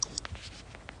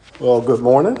Well, good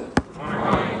morning.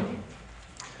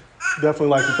 Definitely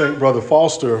like to thank Brother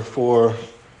Foster for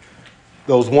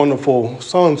those wonderful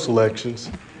song selections.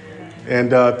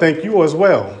 And thank you as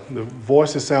well. The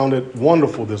voices sounded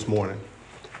wonderful this morning.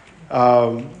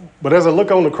 But as I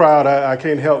look on the crowd, I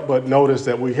can't help but notice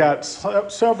that we had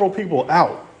several people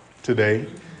out today,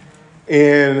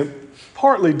 and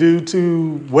partly due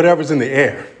to whatever's in the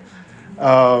air.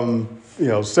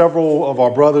 Several of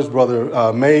our brothers,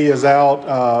 Brother May is out,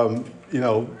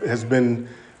 has been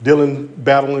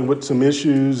battling with some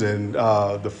issues, and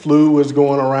the flu is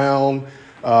going around.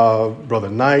 Brother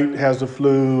Knight has the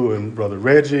flu, and Brother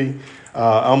Reggie.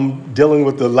 I'm dealing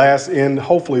with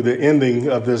hopefully the ending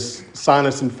of this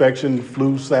sinus infection,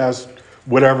 flu /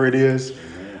 whatever it is,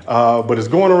 but it's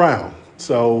going around.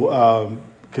 So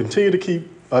continue to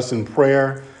keep us in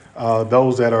prayer,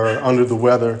 those that are under the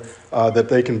weather, that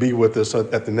they can be with us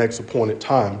at the next appointed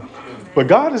time. But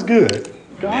God is good.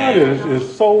 God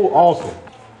is so awesome.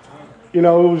 You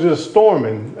know, it was just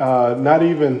storming, not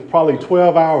even probably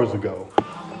 12 hours ago.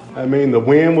 I mean, the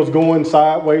wind was going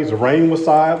sideways, the rain was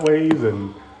sideways,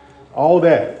 and all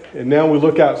that. And now we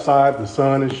look outside, the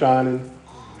sun is shining,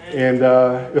 and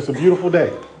it's a beautiful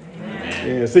day.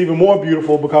 And it's even more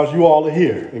beautiful because you all are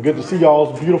here, and good to see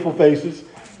y'all's beautiful faces,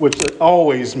 which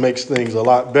always makes things a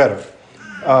lot better.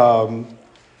 But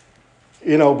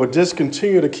just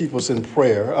continue to keep us in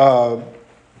prayer.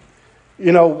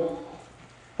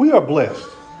 We are blessed.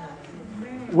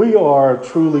 We are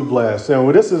truly blessed.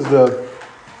 And this is the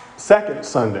second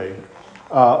Sunday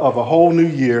of a whole new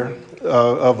year,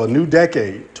 of a new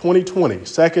decade, 2020,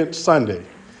 second Sunday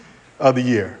of the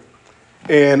year.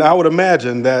 And I would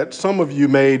imagine that some of you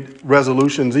made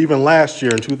resolutions even last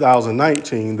year in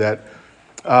 2019 that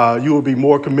you would be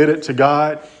more committed to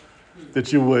God,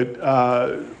 that you would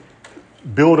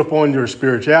build upon your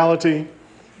spirituality,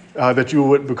 that you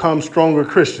would become stronger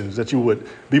Christians, that you would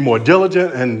be more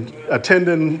diligent and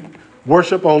attending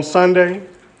worship on Sunday,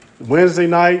 Wednesday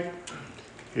night,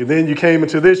 and then you came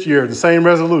into this year, the same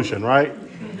resolution, right?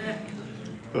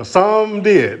 Well, some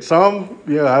did.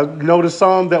 I noticed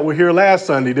some that were here last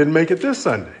Sunday didn't make it this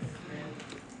Sunday.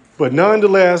 But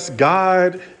nonetheless,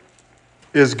 God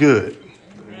is good.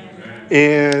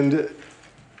 And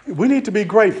we need to be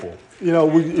grateful. You know,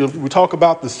 we talk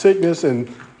about the sickness, and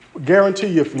guarantee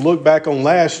you, if you look back on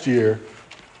last year,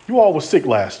 you all were sick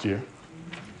last year.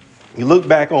 You look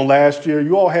back on last year,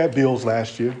 you all had bills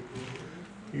last year.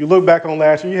 You look back on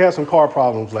last year, you had some car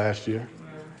problems last year.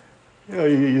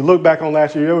 You look back on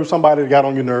last year, there was somebody that got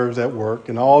on your nerves at work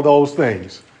and all those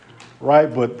things,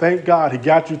 right? But thank God he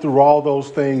got you through all those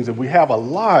things, and we have a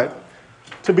lot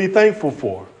to be thankful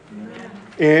for.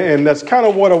 And that's kind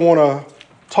of what I want to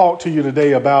talk to you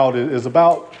today about, is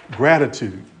about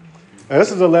gratitude. Now,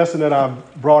 this is a lesson that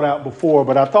I've brought out before,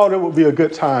 but I thought it would be a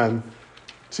good time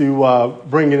to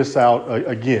bring this out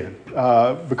again,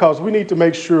 because we need to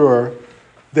make sure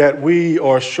that we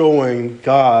are showing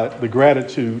God the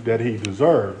gratitude that he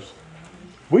deserves.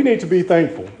 We need to be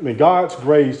thankful. I mean, God's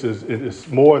grace is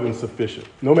more than sufficient.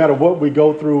 No matter what we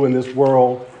go through in this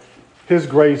world, his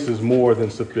grace is more than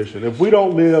sufficient. If we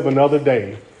don't live another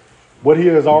day, what he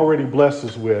has already blessed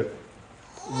us with,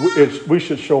 we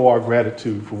should show our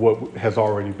gratitude for what has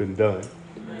already been done.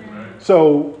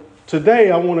 So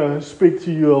today I want to speak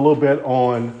to you a little bit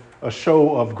on a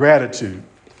show of gratitude.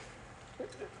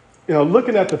 You know,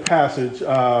 looking at the passage,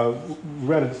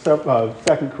 read it 2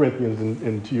 Corinthians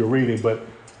into your reading, but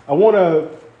I want to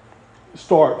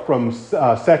start from 2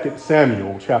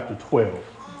 Samuel chapter 12,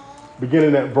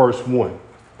 beginning at verse 1.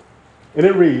 And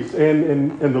it reads,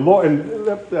 and the Lord, and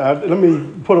let me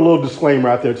put a little disclaimer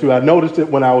out there too. I noticed it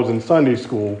when I was in Sunday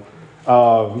school.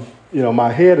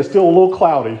 My head is still a little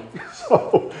cloudy,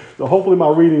 so hopefully my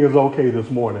reading is okay this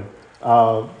morning.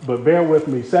 But bear with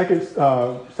me.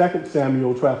 2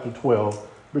 Samuel chapter 12,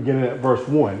 beginning at verse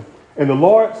 1. And the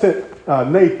Lord sent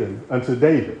Nathan unto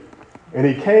David, and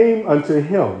he came unto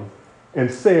him and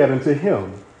said unto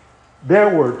him,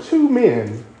 there were two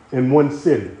men in one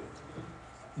city,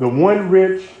 the one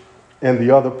rich and the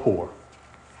other poor.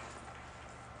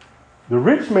 The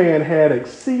rich man had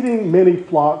exceeding many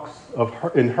flocks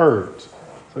and herds,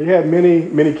 so he had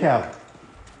many cattle.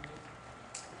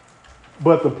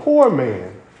 But the poor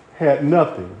man had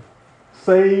nothing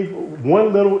save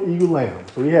one little ewe lamb.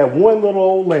 So he had one little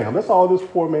old lamb. That's all this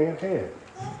poor man had,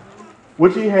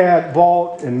 which he had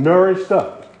bought and nourished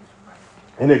up.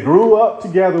 And it grew up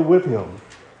together with him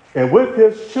and with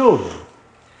his children,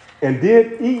 and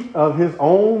did eat of his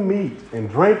own meat and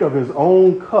drank of his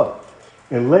own cup,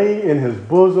 and lay in his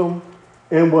bosom,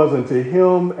 and was unto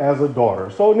him as a daughter.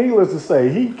 So needless to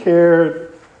say, he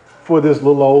cared for this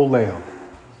little old lamb.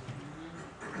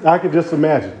 I could just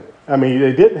imagine it. I mean,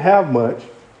 they didn't have much,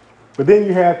 but then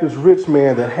you had this rich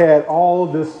man that had all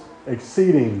this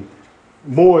exceeding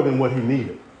more than what he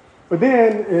needed. But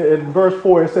then in verse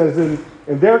 4, it says,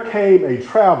 and there came a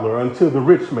traveler unto the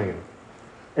rich man,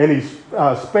 and he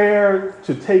spared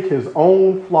to take his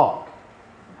own flock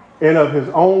and of his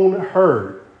own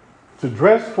herd to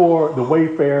dress for the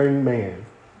wayfaring man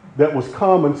that was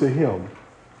come unto him,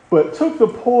 but took the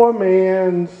poor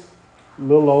man's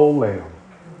little old lamb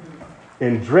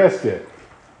and dressed it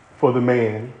for the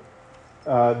man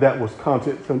that was come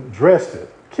to, dressed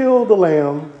it, killed the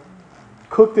lamb,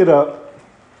 cooked it up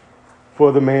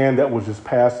for the man that was just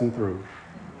passing through.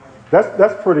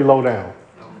 That's pretty low down.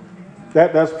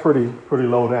 That's pretty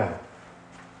low down.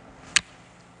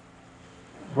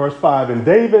 Verse 5, and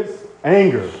David's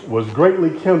anger was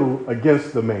greatly kindled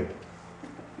against the man.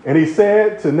 And he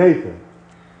said to Nathan,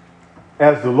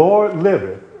 as the Lord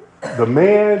liveth, the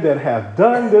man that hath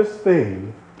done this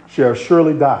thing shall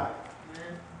surely die.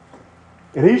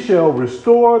 And he shall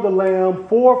restore the lamb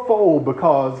fourfold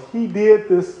because he did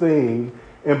this thing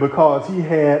and because he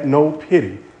had no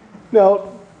pity.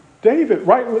 Now, David,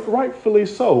 rightfully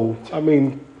so. I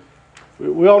mean,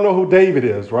 we all know who David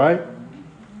is, right?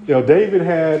 You know, David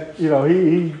had,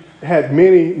 he had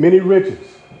many riches,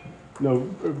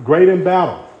 great in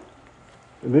battle.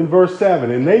 And then verse 7,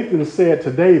 and Nathan said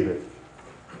to David,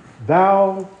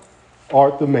 thou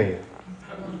art the man.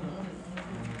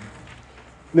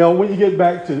 Now, when you get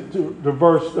back to the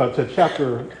verse, to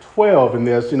chapter 12 in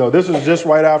this, this is just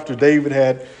right after David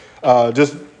had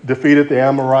just defeated the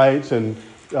Amorites and,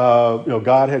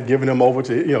 God had given them over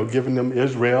to, given them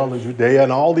Israel and Judea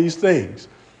and all these things.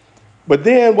 But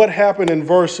then what happened in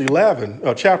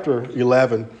chapter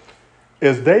 11,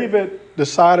 is David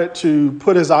decided to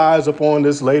put his eyes upon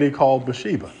this lady called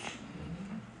Bathsheba.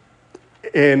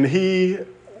 And he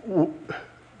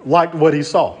liked what he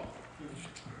saw.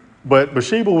 But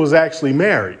Bathsheba was actually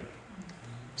married.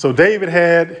 So David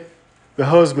had the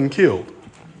husband killed.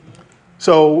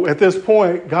 So at this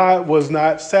point, God was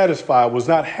not satisfied, was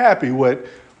not happy with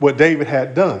what David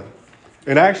had done.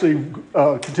 And actually,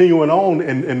 continuing on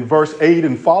in verse 8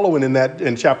 and following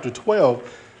in chapter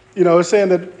 12, it's saying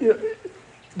that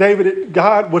David,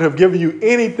 God would have given you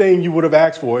anything you would have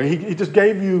asked for. He just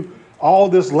gave you all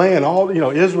this land, all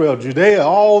Israel, Judea,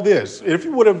 all this. If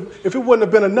it wouldn't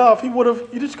have been enough,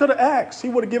 you just could have asked. He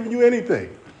would have given you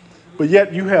anything. But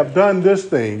yet you have done this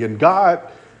thing, and God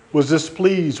was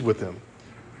displeased with him.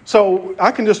 So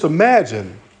I can just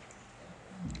imagine,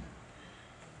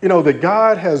 that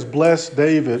God has blessed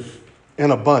David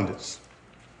in abundance.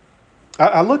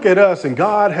 I look at us, and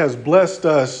God has blessed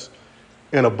us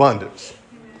in abundance.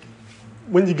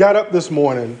 When you got up this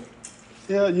morning,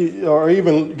 or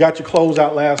even got your clothes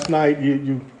out last night,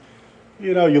 you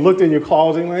looked in your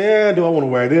closet and like, do I want to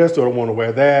wear this or do I want to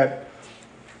wear that?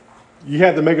 You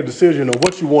had to make a decision of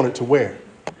what you wanted to wear.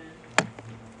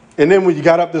 And then when you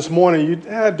got up this morning,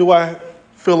 do I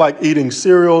feel like eating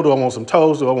cereal? Do I want some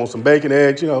toast? Do I want some bacon,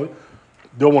 eggs? Do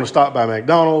I want to stop by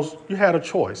McDonald's? You had a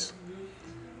choice.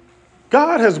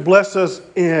 God has blessed us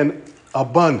in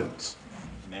abundance.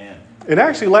 And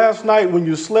actually, last night when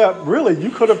you slept, really,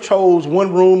 you could have chose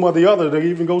one room or the other to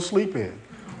even go sleep in.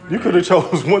 You could have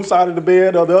chose one side of the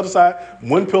bed or the other side,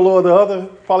 one pillow or the other.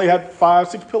 Probably had 5,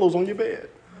 6 pillows on your bed.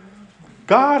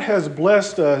 God has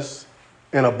blessed us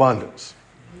in abundance.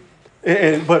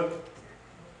 But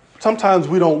sometimes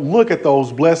we don't look at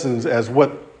those blessings as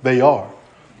what they are.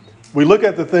 We look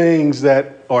at the things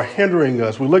that are hindering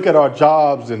us. We look at our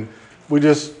jobs and we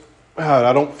just,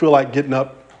 I don't feel like getting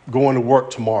up, going to work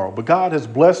tomorrow. But God has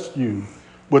blessed you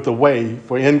with a way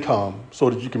for income so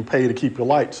that you can pay to keep your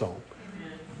lights on.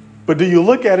 But do you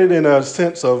look at it in a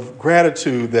sense of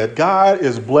gratitude that God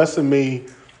is blessing me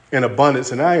in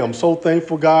abundance? And I am so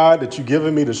thankful, God, that you've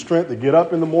given me the strength to get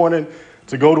up in the morning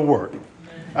to go to work.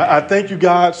 I thank you,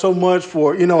 God, so much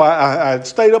for, I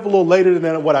stayed up a little later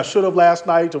than what I should have last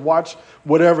night to watch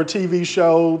whatever TV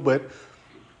show, but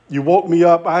you woke me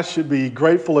up. I should be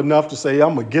grateful enough to say,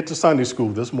 I'm going to get to Sunday school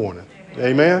this morning.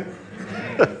 Amen.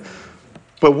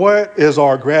 But what is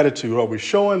our gratitude? Are we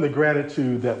showing the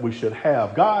gratitude that we should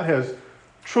have? God has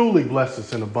truly blessed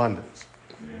us in abundance.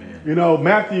 Amen.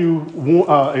 Matthew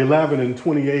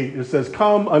 11:28, it says,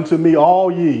 come unto me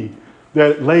all ye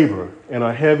that labor and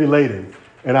are heavy laden,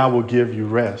 and I will give you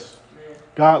rest. Amen.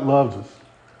 God loves us.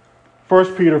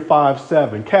 1 Peter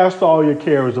 5:7, cast all your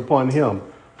cares upon him,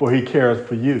 for he cares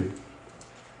for you.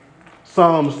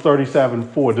 Psalms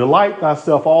 37:4, delight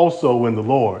thyself also in the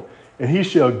Lord, and he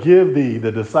shall give thee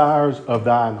the desires of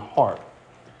thine heart.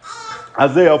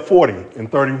 Isaiah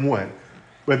 40:31.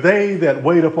 But they that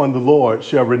wait upon the Lord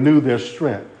shall renew their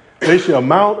strength. They shall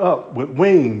mount up with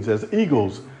wings as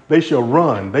eagles. They shall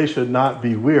run. They shall not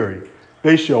be weary.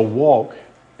 They shall walk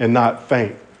and not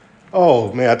faint.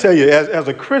 Oh, man, I tell you, as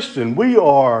a Christian, we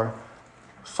are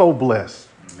so blessed.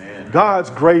 Amen. God's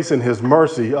grace and his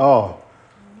mercy,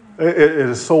 it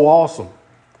is so awesome.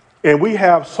 And we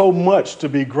have so much to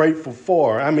be grateful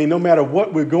for. I mean, no matter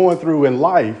what we're going through in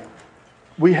life,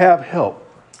 we have help.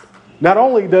 Not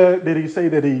only did he say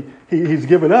that he's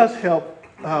given us help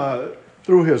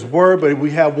through his word, but we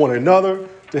have one another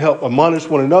to help admonish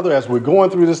one another as we're going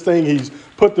through this thing. He's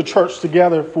put the church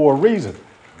together for a reason,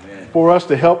 Amen. For us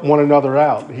to help one another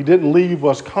out. He didn't leave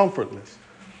us comfortless,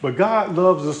 but God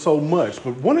loves us so much.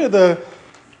 But one of the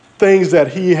things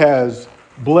that he has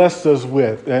blessed us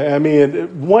with, I mean,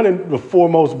 one of the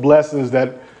foremost blessings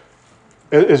that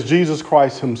is Jesus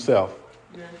Christ himself.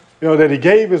 You know, that he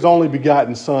gave his only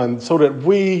begotten son so that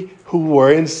we who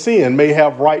were in sin may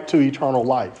have right to eternal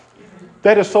life.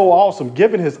 That is so awesome,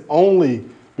 giving his only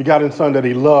begotten son that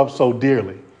he loved so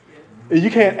dearly.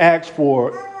 You can't ask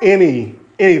for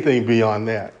anything beyond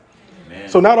that. Amen.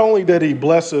 So not only did he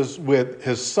bless us with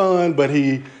his son, but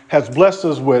he has blessed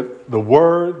us with the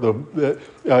word.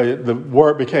 The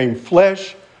word became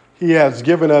flesh. He has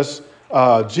given us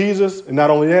Jesus, and not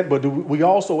only that, but we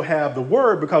also have the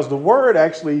word, because the word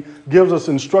actually gives us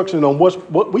instruction on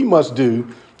what we must do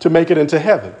to make it into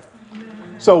heaven.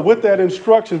 So with that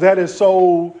instruction, that is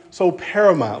so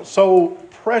paramount, so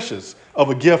precious of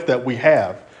a gift that we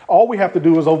have. All we have to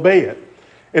do is obey it.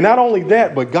 And not only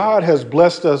that, but God has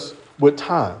blessed us with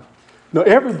time. Now,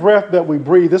 every breath that we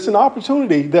breathe, it's an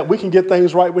opportunity that we can get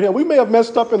things right with him. We may have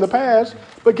messed up in the past,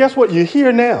 but guess what? You're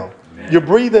here now. Amen. You're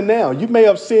breathing now. You may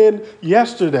have sinned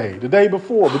yesterday, the day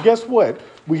before, but guess what?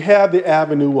 We have the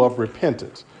avenue of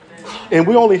repentance. And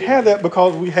we only have that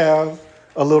because we have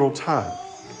a little time.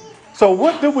 So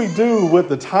what do we do with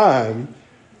the time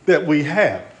that we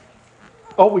have?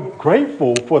 Are we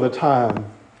grateful for the time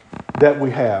that we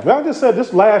have? Now, I just said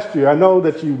this last year, I know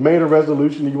that you made a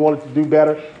resolution and you wanted to do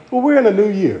better, but we're in a new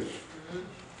year.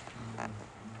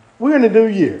 We're in a new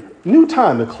year. New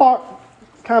time. The clock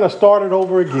kind of started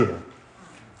over again.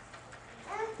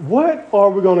 What are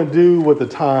we going to do with the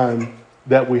time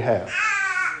that we have?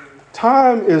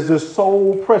 Time is just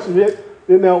so precious.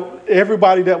 You know,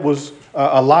 everybody that was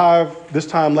alive this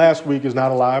time last week is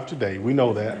not alive today. We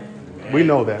know that. We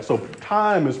know that. So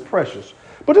time is precious.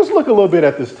 But just look a little bit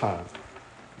at this time.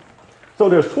 So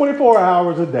there's 24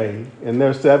 hours a day, and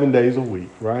there's 7 days a week,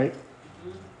 right?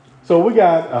 So we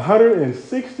got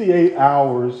 168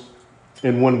 hours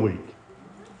in 1 week.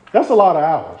 That's a lot of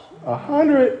hours.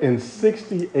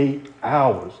 168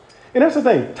 hours. And that's the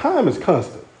thing. Time is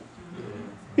constant.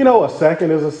 You know, a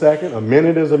second is a second. A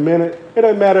minute is a minute. It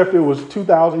doesn't matter if it was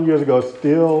 2,000 years ago.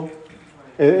 Still,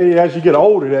 as you get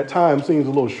older, that time seems a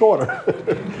little shorter.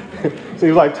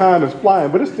 Seems like time is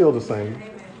flying, but it's still the same.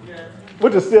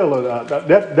 Which is still,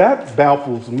 that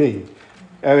baffles me.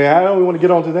 I mean, I don't want to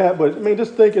get onto that, but I mean,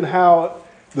 just thinking how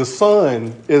the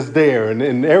sun is there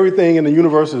and everything in the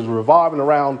universe is revolving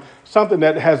around something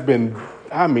that has been,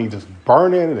 I mean, just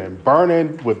burning and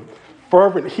burning with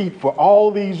fervent heat for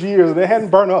all these years, and it hadn't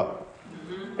burned up.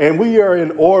 And we are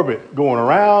in orbit going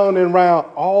around and around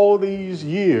all these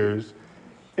years,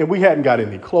 and we hadn't got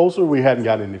any closer. We hadn't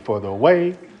got any further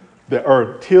away. The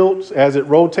earth tilts as it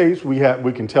rotates. We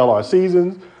can tell our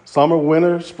seasons, summer,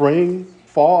 winter, spring,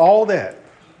 fall, all that.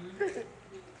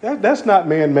 That's not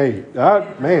man-made.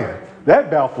 Man,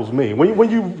 that baffles me. When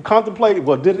you contemplate,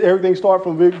 well, did everything start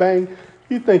from Big Bang?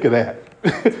 You think of that.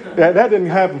 that didn't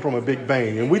happen from a Big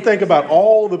Bang. And we think about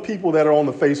all the people that are on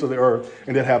the face of the earth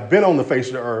and that have been on the face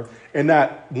of the earth, and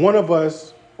not one of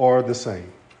us are the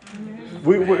same.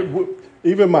 We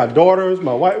even my daughters,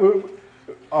 my wife,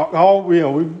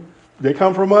 they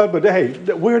come from us, but hey,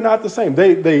 we're not the same.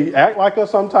 They act like us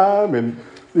sometime, and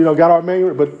got our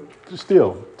main, but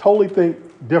still totally think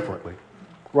differently,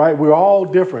 right? We're all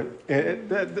different, and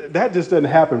that just doesn't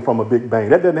happen from a Big Bang.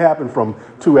 That doesn't happen from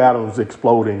two atoms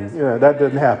exploding. That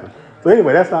doesn't happen. So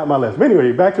anyway, that's not my lesson. But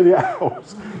anyway, back to the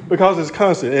hours, because it's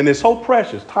constant and it's so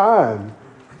precious. Time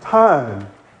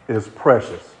is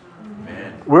precious.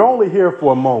 Amen. We're only here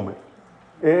for a moment.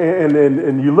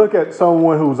 And you look at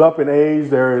someone who's up in age,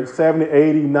 they're 70,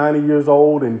 80, 90 years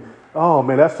old, and oh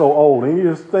man, that's so old. And you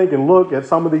just think and look at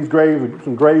some of these graves,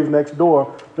 some graves next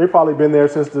door, they've probably been there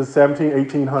since the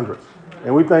 1800s.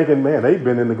 And we're thinking, man, they've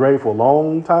been in the grave for a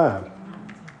long time.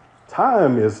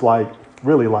 Time is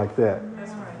really like that.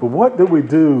 But what do we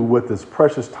do with this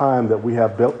precious time that we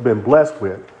have been blessed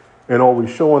with? And are we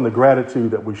showing the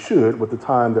gratitude that we should with the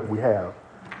time that we have?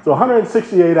 So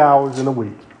 168 hours in a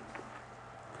week.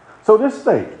 So just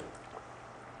think,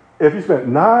 if you spent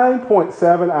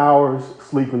 9.7 hours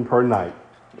sleeping per night,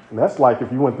 and that's like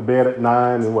if you went to bed at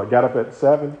 9 and got up at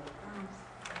 7.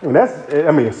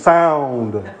 I mean,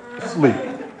 sound sleep.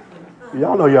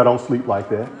 Y'all know y'all don't sleep like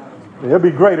that. It'd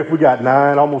be great if we got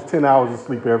 9, almost 10 hours of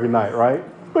sleep every night, right?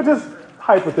 But just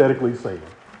hypothetically saying.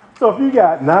 So if you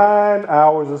got 9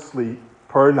 hours of sleep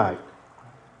per night,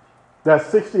 that's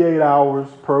 68 hours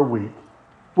per week,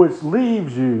 which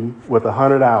leaves you with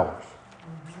 100 hours.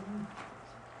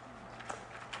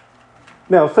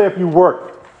 Now, say if you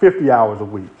work 50 hours a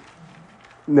week.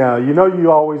 Now, you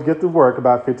always get to work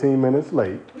about 15 minutes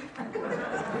late.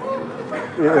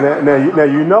 Now,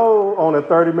 on a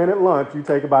 30-minute lunch, you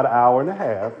take about an hour and a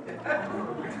half,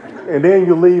 and then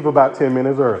you leave about 10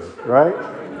 minutes early, right?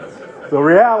 So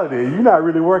reality, you're not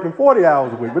really working 40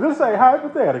 hours a week. But just say,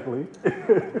 hypothetically,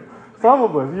 some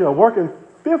of us, working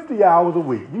 50 hours a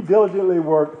week. You diligently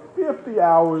work 50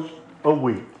 hours a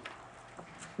week.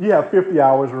 You have 50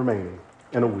 hours remaining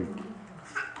in a week.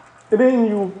 And then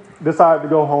you decide to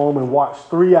go home and watch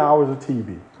 3 hours of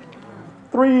TV.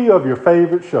 3 of your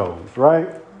favorite shows,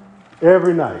 right?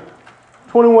 Every night.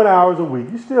 21 hours a week.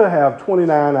 You still have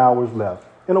 29 hours left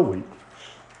in a week.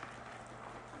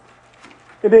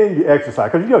 And then you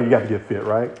exercise, because you got to get fit,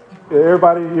 right?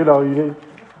 Everybody, we're going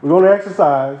to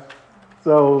exercise.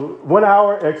 So 1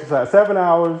 hour exercise, 7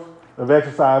 hours of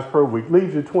exercise per week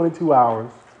leaves you 22 hours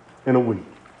in a week.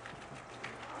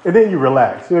 And then you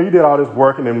relax. You did all this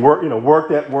working and working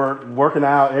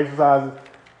out, exercising.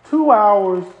 2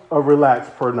 hours of relax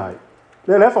per night.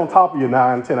 Then that's on top of your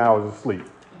 9, 10 hours of sleep.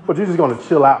 But you're just going to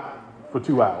chill out for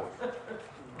 2 hours.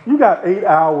 You got 8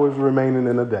 hours remaining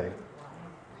in a day.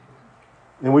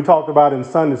 And we talked about in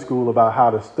Sunday school about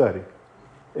how to study.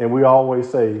 And we always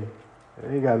say,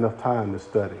 I ain't got enough time to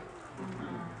study.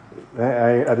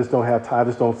 I just don't have time. I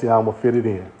just don't see how I'm going to fit it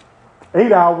in.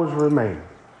 8 hours remaining.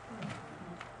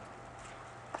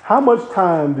 How much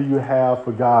time do you have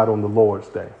for God on the Lord's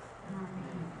Day?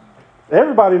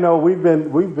 Everybody know we've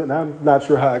been, I'm not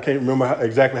sure I can't remember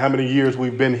exactly how many years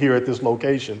we've been here at this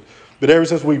location. But ever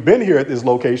since we've been here at this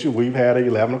location, we've had an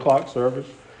 11 o'clock service.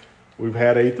 We've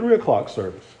had a 3 o'clock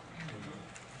service.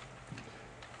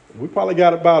 We probably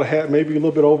got about maybe a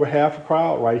little bit over half a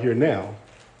crowd right here now.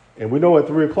 And we know at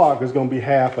 3 o'clock there's going to be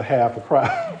half a crowd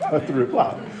at 3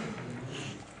 o'clock.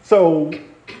 So,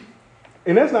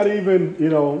 and that's not even,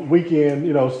 weekend,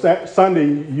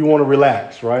 Sunday you want to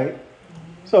relax, right?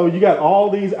 So you got all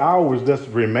these hours that's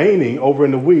remaining over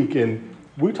in the week, and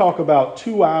we talk about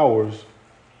 2 hours,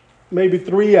 maybe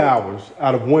 3 hours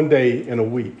out of one day in a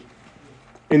week.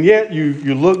 And yet you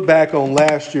look back on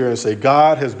last year and say,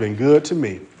 God has been good to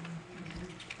me.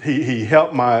 He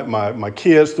helped my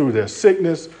kids through their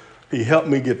sickness. He helped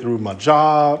me get through my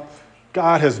job.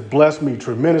 God has blessed me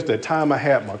tremendous. That time I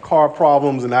had my car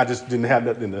problems and I just didn't have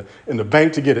nothing in the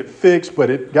bank to get it fixed, but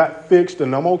it got fixed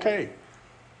and I'm okay.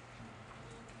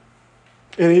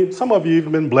 And some of you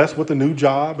have been blessed with a new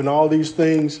job and all these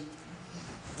things.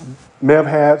 May have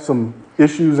had some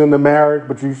issues in the marriage,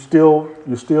 but you're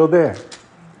still there.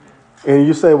 And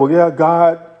you say, well, yeah,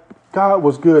 God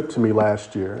was good to me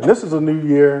last year. And this is a new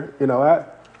year.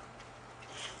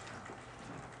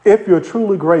 If you're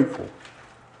truly grateful,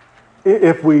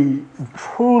 if we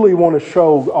truly want to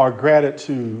show our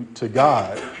gratitude to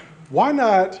God, why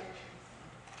not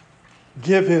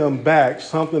give him back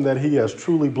something that he has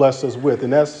truly blessed us with,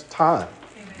 and that's time.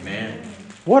 Amen.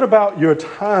 What about your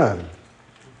time?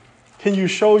 Can you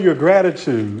show your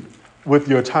gratitude with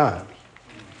your time?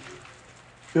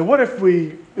 Then what if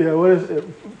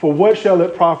for what shall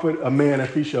it profit a man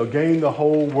if he shall gain the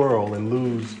whole world and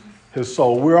lose his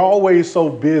soul? We're always so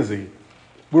busy.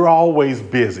 We're always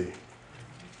busy.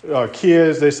 Our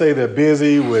kids, they say they're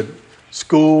busy with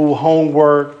school,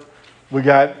 homework. We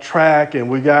got track and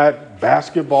we got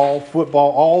basketball,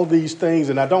 football, all these things,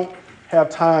 and I don't have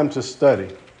time to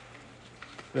study.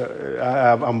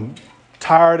 I'm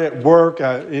tired at work.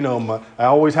 I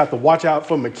always have to watch out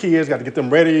for my kids, got to get them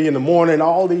ready in the morning,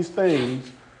 all these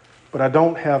things, but I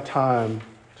don't have time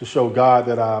to show God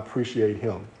that I appreciate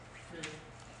him.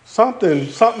 Something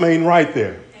ain't right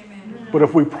there. Amen. But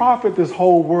if we profit this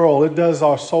whole world, it does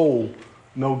our soul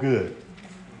no good.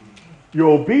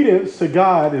 Your obedience to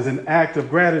God is an act of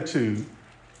gratitude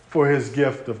for his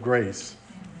gift of grace.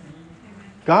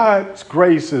 God's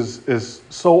grace is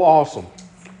so awesome.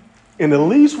 And the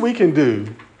least we can do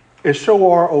is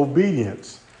show our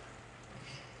obedience.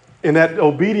 And that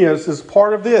obedience is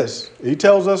part of this. He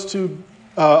tells us to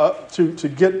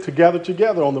to get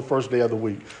together on the first day of the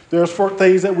week. There's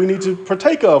things that we need to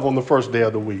partake of on the first day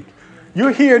of the week.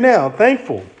 You're here now,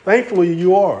 thankfully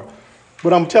you are.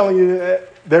 But I'm telling you,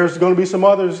 there's going to be some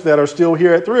others that are still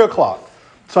here at 3 o'clock.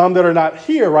 Some that are not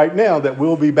here right now that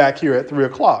will be back here at 3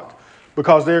 o'clock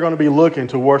because they're going to be looking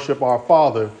to worship our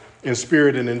Father in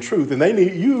spirit and in truth. And they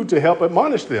need you to help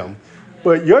admonish them.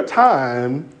 But your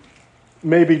time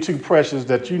may be too precious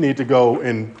that you need to go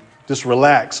and just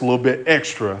relax a little bit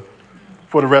extra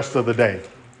for the rest of the day.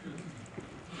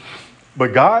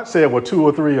 But God said, well, 2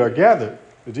 or 3 are gathered.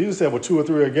 Jesus said, well, 2 or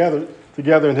 3 are gathered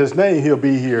together in his name, he'll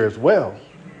be here as well.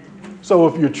 So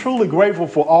if you're truly grateful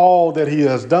for all that he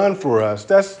has done for us,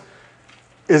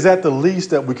 is that the least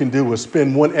that we can do is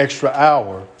spend 1 extra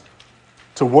hour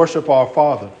to worship our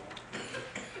Father.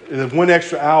 Is 1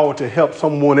 extra hour to help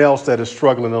someone else that is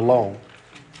struggling alone.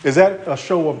 Is that a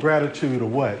show of gratitude or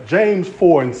what? James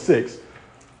 4:6.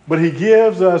 But he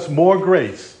gives us more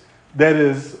grace. That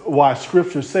is why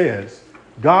Scripture says,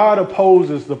 God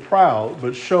opposes the proud,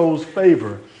 but shows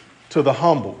favor to the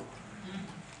humble.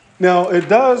 Now, it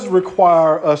does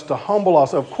require us to humble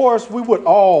ourselves. Of course, we would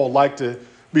all like to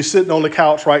be sitting on the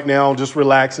couch right now, just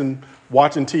relaxing,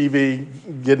 watching TV,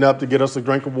 getting up to get us a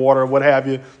drink of water, what have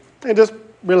you, and just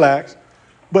relax.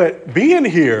 But being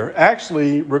here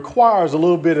actually requires a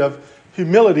little bit of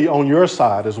humility on your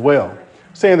side as well,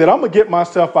 saying that I'm going to get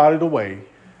myself out of the way.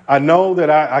 I know that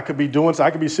I could be doing so. I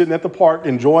could be sitting at the park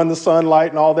enjoying the sunlight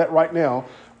and all that right now.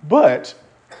 But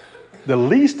the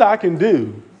least I can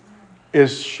do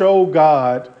is show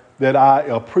God that I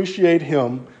appreciate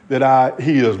him, that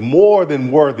he is more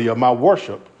than worthy of my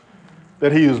worship,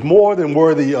 that he is more than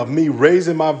worthy of me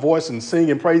raising my voice and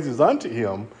singing praises unto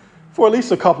him for at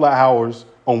least a couple of hours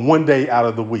on 1 day out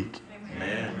of the week.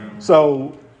 Amen.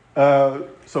 So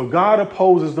God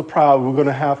opposes the proud. We're going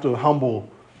to have to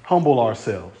humble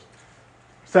ourselves.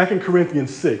 2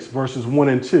 Corinthians 6, verses 1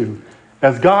 and 2.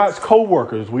 As God's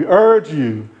co-workers, we urge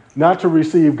you not to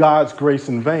receive God's grace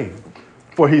in vain.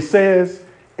 For he says,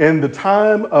 in the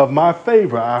time of my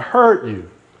favor, I heard you,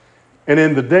 and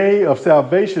in the day of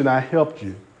salvation, I helped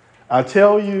you. I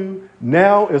tell you,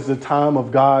 now is the time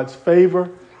of God's favor.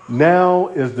 Now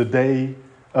is the day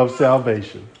of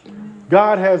salvation.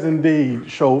 God has indeed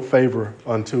showed favor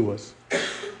unto us,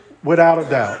 without a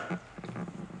doubt.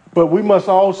 But we must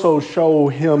also show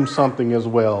him something as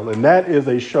well, and that is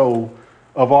a show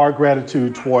of our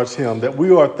gratitude towards him, that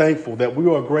we are thankful, that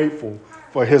we are grateful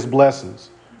for his blessings.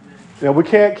 Now, we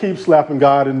can't keep slapping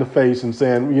God in the face and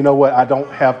saying, you know what, I don't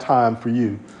have time for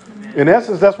you. In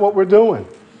essence, that's what we're doing.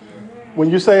 When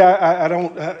you say, I'm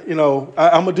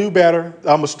going to do better, I'm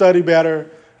going to study better,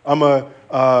 I'm going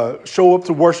to show up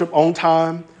to worship on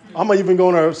time, I'm even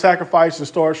going to sacrifice and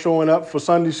start showing up for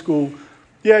Sunday school.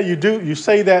 Yeah, you do. You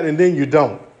say that and then you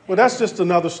don't. Well, that's just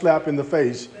another slap in the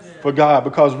face for God,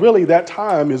 because really that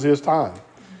time is his time.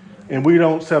 And we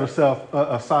don't set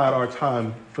aside our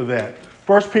time for that.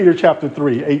 1 Peter chapter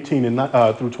 3, 18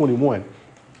 through 21.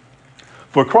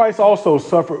 For Christ also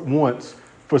suffered once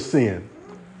for sin,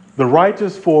 the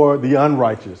righteous for the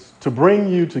unrighteous, to bring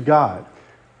you to God.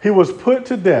 He was put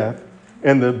to death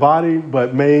in the body,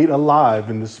 but made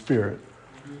alive in the spirit.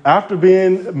 After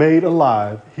being made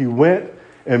alive, he went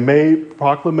and made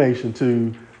proclamation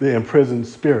to the imprisoned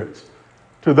spirits,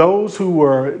 to those who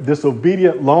were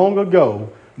disobedient long ago,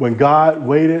 when God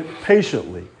waited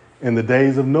patiently in the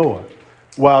days of Noah,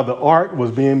 while the ark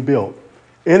was being built.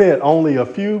 In it, only a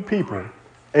few people,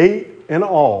 8 in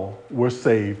all, were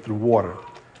saved through water.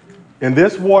 And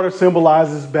this water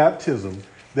symbolizes baptism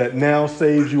that now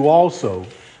saves you also,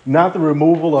 not the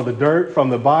removal of the dirt from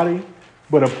the body,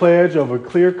 but a pledge of a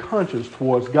clear conscience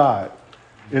towards God.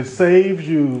 It saves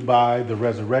you by the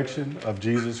resurrection of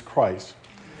Jesus Christ.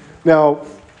 Now,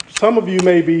 some of you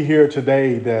may be here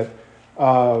today that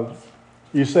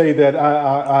you say that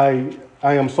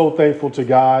I am so thankful to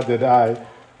God that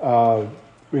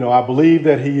I believe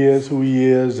that he is who he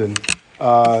is, and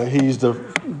he's the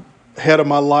head of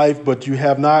my life, but you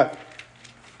have not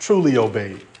truly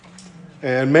obeyed.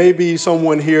 And maybe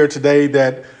someone here today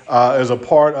that is a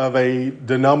part of a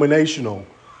denominational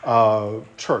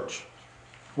church.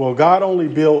 Well,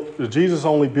 Jesus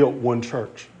only built one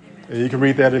church. And you can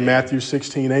read that in Matthew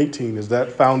 16:18 is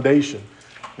that foundation.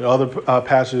 The other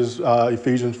passages,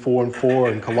 Ephesians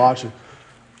 4:4 and Colossians.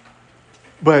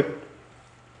 But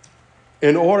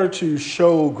in order to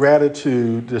show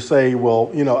gratitude, to say,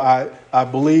 well, I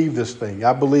believe this thing.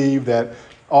 I believe that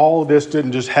all this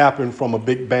didn't just happen from a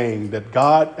big bang, that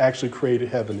God actually created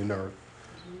heaven and earth.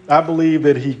 I believe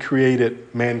that he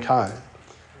created mankind.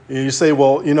 And you say,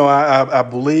 well, I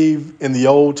believe in the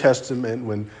Old Testament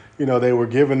when, They were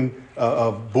given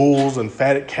bulls and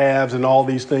fatted calves and all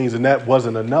these things, and that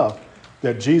wasn't enough.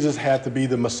 That Jesus had to be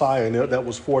the Messiah, and that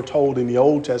was foretold in the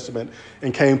Old Testament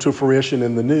and came to fruition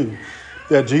in the New.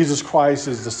 That Jesus Christ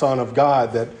is the Son of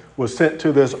God that was sent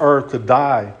to this earth to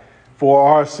die for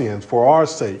our sins, for our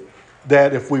sake.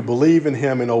 That if we believe in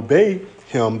him and obey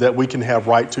him, that we can have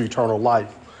right to eternal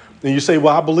life. And you say,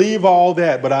 well, I believe all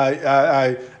that, but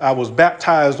I was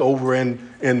baptized over in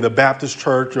the Baptist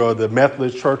church or the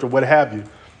Methodist church or what have you.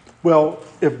 Well,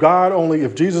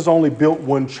 if Jesus only built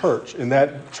one church, and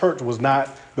that church was not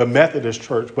the Methodist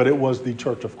church, but it was the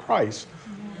Church of Christ,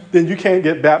 then you can't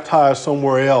get baptized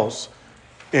somewhere else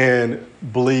and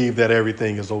believe that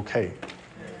everything is okay.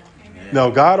 No,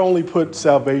 God only put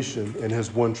salvation in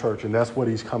his one church, and that's what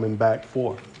he's coming back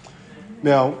for.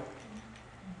 Now,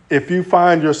 if you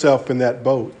find yourself in that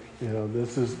boat,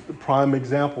 this is the prime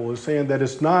example. It's saying that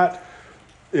it's not,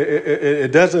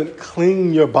 it doesn't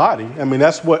clean your body. I mean,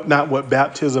 that's not what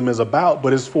baptism is about,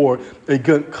 but it's for a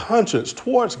good conscience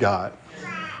towards God.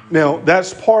 Now,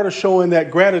 that's part of showing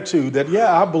that gratitude that,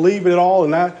 I believe it all.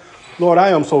 And Lord, I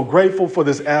am so grateful for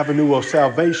this avenue of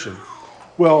salvation.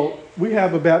 Well, we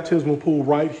have a baptismal pool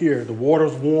right here. The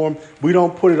water's warm. We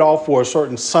don't put it off for a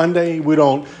certain Sunday. We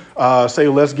don't say,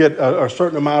 let's get a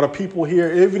certain amount of people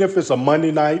here. Even if it's a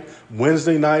Monday night,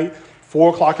 Wednesday night,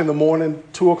 4 o'clock in the morning,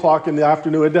 2 o'clock in the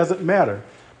afternoon, it doesn't matter,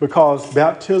 because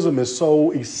baptism is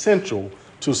so essential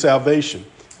to salvation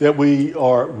that we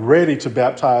are ready to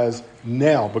baptize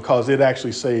now because it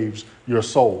actually saves your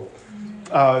soul.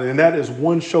 And that is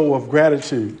one show of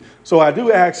gratitude. So I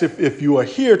do ask if you are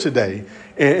here today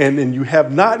and you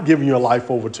have not given your life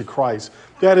over to Christ,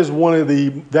 that is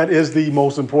the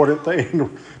most important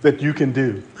thing that you can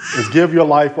do, is give your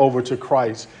life over to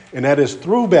Christ. And that is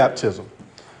through baptism.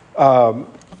 But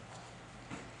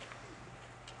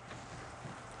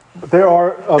there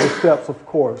are other steps, of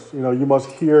course. You must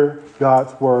hear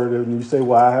God's word, and you say,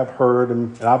 well, I have heard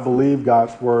and I believe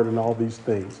God's word and all these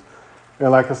things. And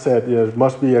like I said, it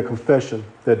must be a confession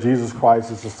that Jesus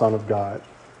Christ is the Son of God.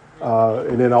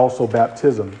 And then also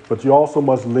baptism. But you also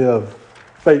must live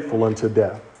faithful unto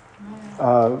death.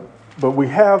 But we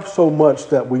have so much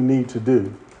that we need to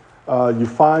do. You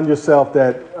find yourself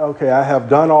that, okay, I have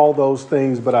done all those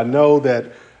things, but I know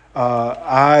that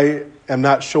I am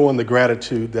not showing the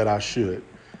gratitude that I should.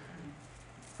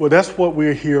 Well, that's what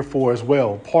we're here for as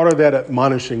well. Part of that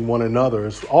admonishing one another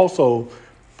is also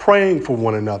praying for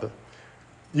one another.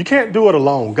 You can't do it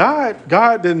alone. God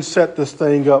didn't set this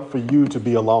thing up for you to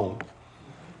be alone.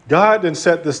 God didn't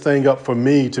set this thing up for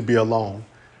me to be alone.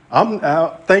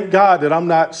 Thank God that I'm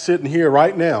not sitting here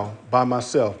right now by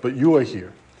myself, but you are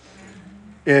here.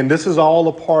 And this is all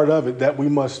a part of it, that we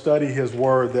must study his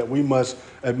word, that we must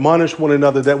admonish one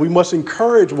another, that we must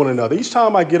encourage one another. Each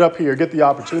time I get up here, get the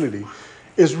opportunity,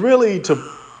 is really to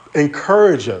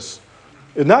encourage us.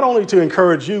 And not only to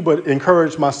encourage you, but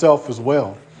encourage myself as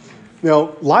well.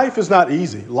 Life is not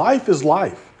easy. Life is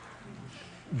life.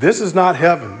 This is not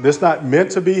heaven. This is not meant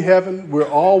to be heaven. We're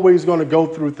always going to go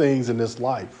through things in this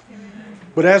life.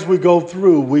 But as we go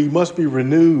through, we must be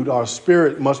renewed. Our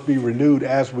spirit must be renewed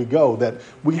as we go, that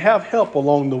we have help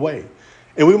along the way.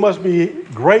 And we must be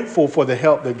grateful for the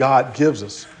help that God gives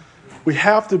us. We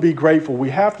have to be grateful. We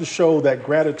have to show that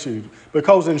gratitude,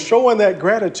 because in showing that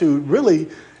gratitude really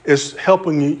is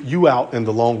helping you out in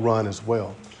the long run as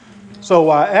well. So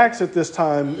I ask at this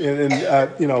time,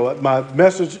 and my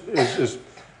message is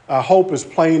I hope is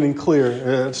plain and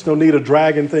clear. It's no need of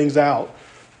dragging things out,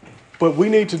 but we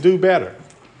need to do better.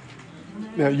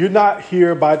 Now, you're not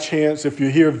here by chance. If you're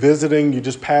here visiting, you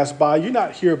just pass by, you're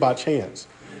not here by chance.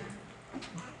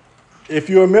 If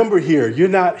you're a member here, you're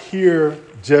not here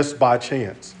just by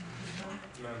chance.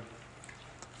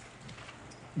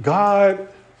 God,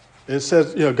 it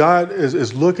says, God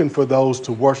is looking for those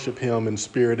to worship him in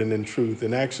spirit and in truth.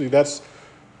 And actually,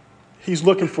 he's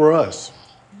looking for us.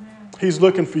 He's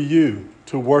looking for you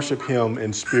to worship him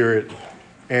in spirit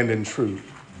and in truth.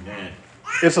 Amen.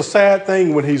 It's a sad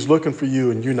thing when he's looking for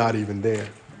you and you're not even there.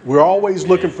 We're always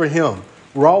looking for him.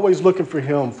 We're always looking for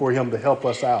him to help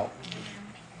us out.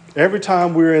 Every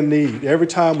time we're in need, every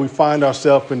time we find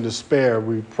ourselves in despair,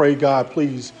 we pray, God,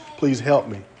 please help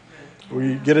me.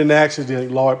 We get in an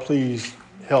accident, Lord, please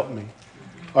help me.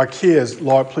 Our kids,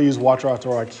 Lord, please watch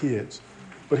after our kids.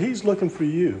 But he's looking for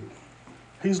you.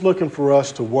 He's looking for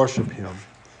us to worship him.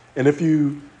 And if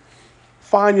you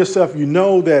find yourself,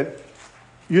 that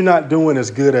you're not doing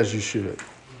as good as you should.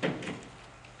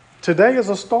 Today is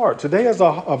a start. Today is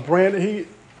a brand.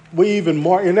 We even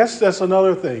mark, and that's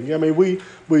another thing. I mean, we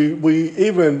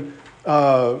even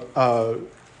have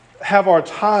our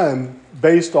time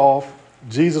based off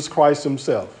Jesus Christ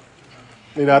himself.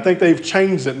 You know, I think they've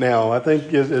changed it now. I think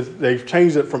they've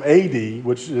changed it from AD,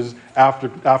 which is after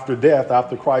death,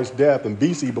 after Christ's death, and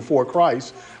BC, before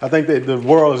Christ. I think that the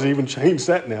world has even changed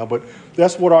that now. But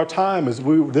that's what our time is.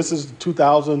 This is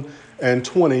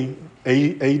 2020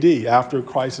 AD, after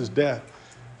Christ's death.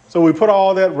 So we put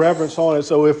all that reverence on it.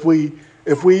 So if we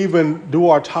even do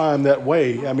our time that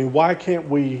way, I mean, why can't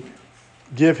we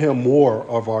give him more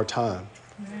of our time?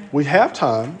 We have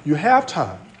time. You have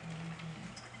time.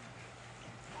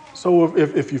 So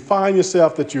if you find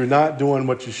yourself that you're not doing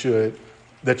what you should,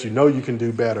 that you know you can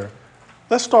do better,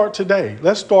 let's start today.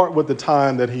 Let's start with the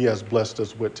time that he has blessed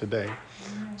us with today.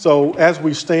 So as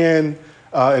we stand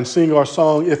and sing our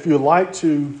song, if you'd like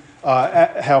to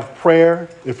have prayer,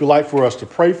 if you'd like for us to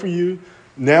pray for you,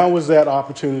 now is that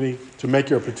opportunity to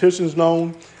make your petitions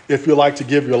known. If you'd like to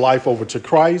give your life over to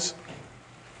Christ,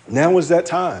 now is that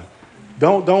time.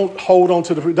 Don't hold on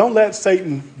to don't let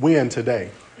Satan win today.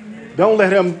 Don't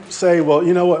let him say, well,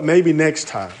 you know what, maybe next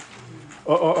time.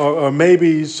 Or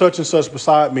maybe such and such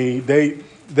beside me,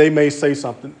 they may say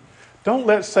something. Don't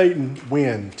let Satan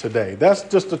win today. That's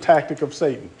just a tactic of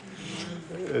Satan.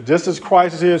 Just as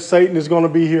Christ is here, Satan is going to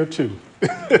be here too.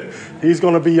 He's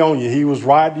going to be on you. He was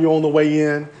riding you on the way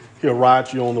in. He'll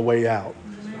ride you on the way out.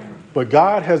 But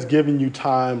God has given you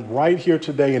time right here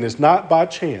today, and it's not by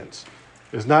chance.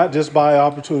 It's not just by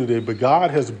opportunity, but God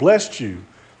has blessed you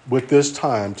with this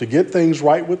time to get things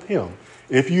right with him.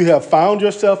 If you have found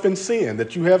yourself in sin,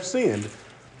 that you have sinned,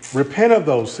 repent of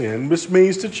those sins, which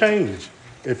means to change.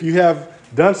 If you have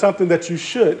done something that you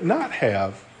should not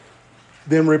have,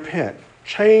 then repent.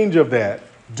 Change of that.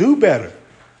 Do better.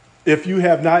 If you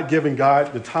have not given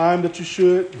God the time that you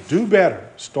should, do better.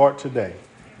 Start today.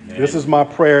 Amen. This is my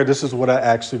prayer. This is what I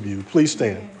ask of you. Please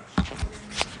stand.